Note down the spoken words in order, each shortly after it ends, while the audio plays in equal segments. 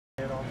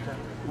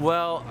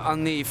Well,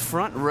 on the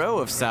front row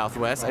of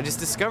Southwest, I just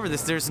discovered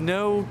this. There's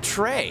no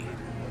tray.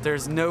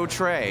 There's no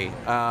tray.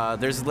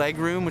 There's leg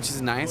room, which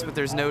is nice, but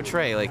there's no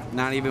tray. Like,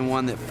 not even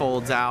one that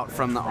folds out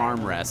from the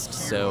armrest.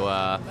 So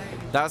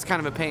that was kind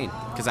of a pain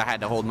because I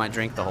had to hold my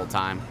drink the whole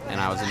time, and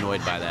I was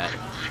annoyed by that.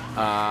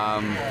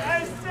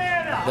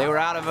 They were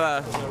out of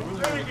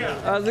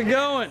how's it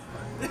going?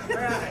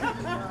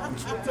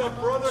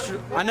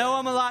 I know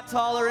I'm a lot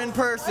taller in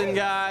person,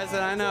 guys,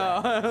 and I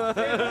know.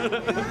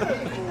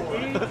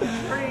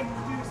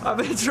 I've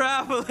been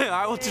traveling.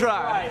 I will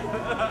try.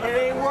 It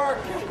ain't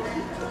working.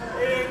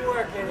 It ain't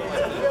working.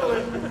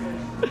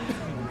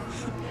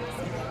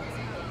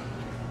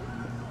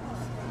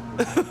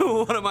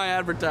 What am I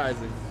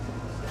advertising?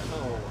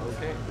 Oh,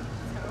 okay.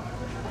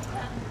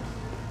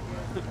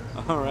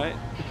 All right.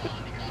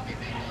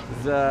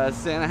 Does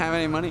Santa have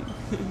any money?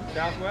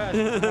 Southwest.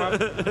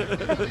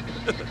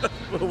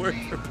 We'll work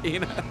for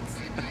peanuts.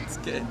 That's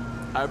good.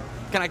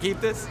 Can I keep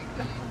this?